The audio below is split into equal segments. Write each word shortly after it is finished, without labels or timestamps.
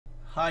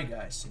Hi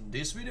guys, in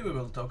this video we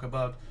will talk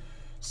about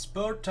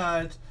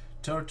Spur-Thighed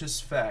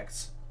Tortoise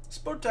facts.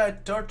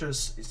 Spur-Thighed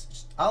Tortoise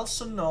is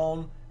also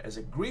known as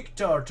a Greek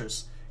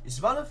tortoise.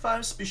 It's one of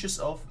 5 species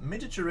of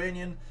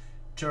Mediterranean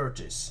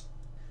tortoise.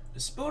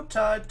 The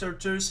Spur-Thighed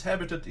Tortoise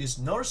habitat is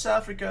North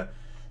Africa,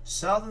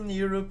 Southern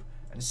Europe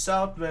and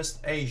Southwest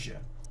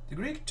Asia. The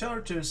Greek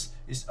tortoise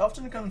is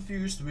often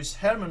confused with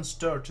Hermann's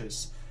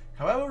tortoise.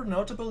 However,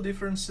 notable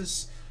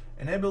differences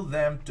enable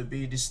them to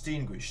be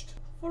distinguished.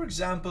 For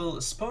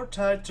example,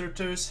 Spur-Thighed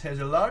Tortoise has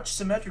a large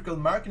symmetrical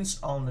markings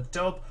on the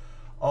top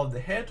of the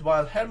head,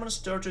 while Hermann's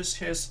tortoise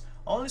has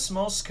only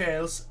small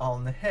scales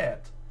on the head.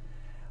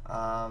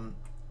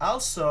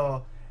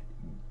 Also,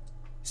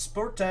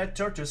 Spur-Thighed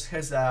Tortoise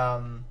has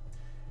a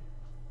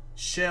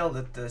shell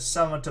that is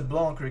somewhat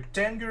oblong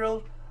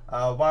rectangular,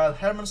 while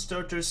Hermann's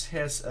tortoise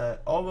has an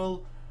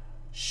oval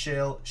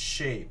shell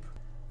shape.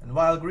 And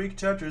while Greek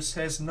tortoise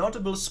has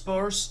notable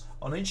spurs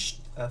on each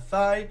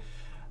thigh,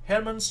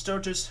 Hermann's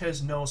tortoise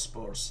has no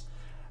spurs,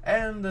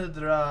 and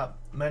there are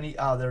many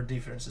other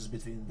differences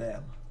between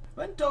them.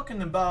 When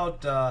talking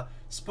about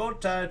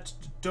Spur-Thighed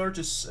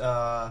tortoise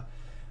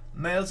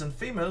males and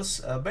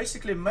females,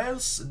 basically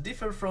males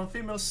differ from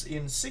females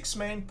in 6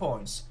 main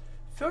points.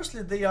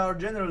 Firstly, they are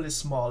generally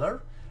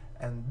smaller,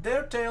 and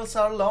their tails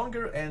are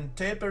longer and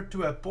taper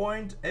to a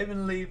point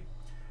evenly,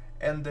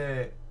 and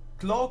the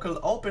cloacal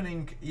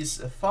opening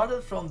is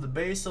farther from the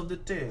base of the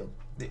tail.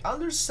 The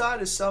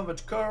underside is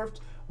somewhat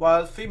curved,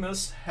 while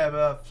females have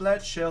a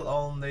flat shell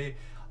on the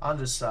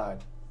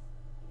underside.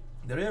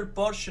 The rear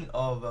portion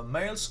of a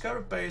male's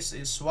carapace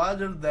is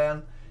wider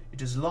than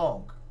it is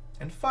long.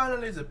 And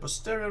finally, the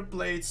posterior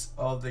plates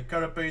of the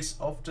carapace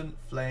often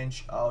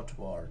flange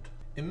outward.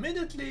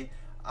 Immediately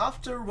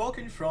after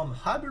walking from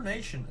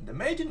hibernation, the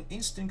mating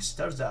instinct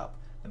starts up.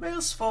 The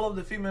males follow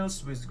the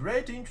females with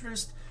great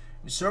interest,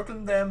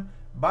 encircling them,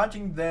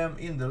 biting them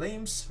in the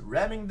limbs,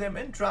 ramming them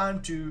and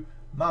trying to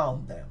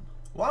mount them.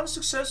 One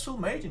successful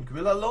mating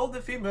will allow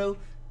the female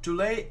to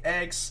lay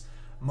eggs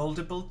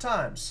multiple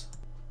times.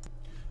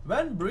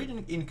 When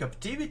breeding in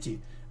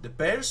captivity, the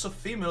pairs of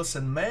females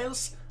and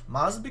males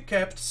must be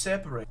kept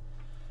separate.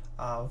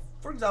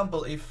 For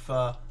example, if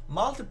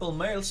multiple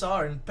males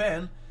are in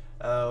pen,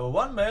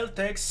 one male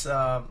takes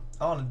on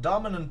a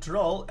dominant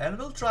role and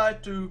will try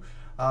to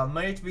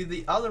mate with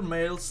the other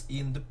males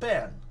in the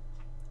pen.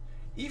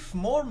 If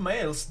more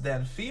males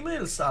than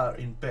females are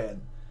in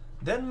pen,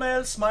 then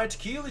males might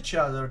kill each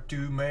other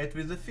to mate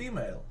with the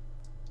female.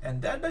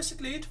 And that's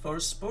basically it for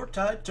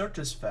Spur-Thighed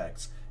Tortoise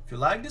facts. If you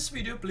like this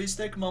video, please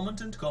take a moment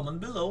and comment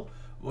below,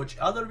 watch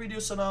other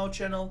videos on our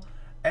channel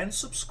and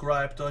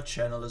subscribe to our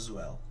channel as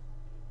well.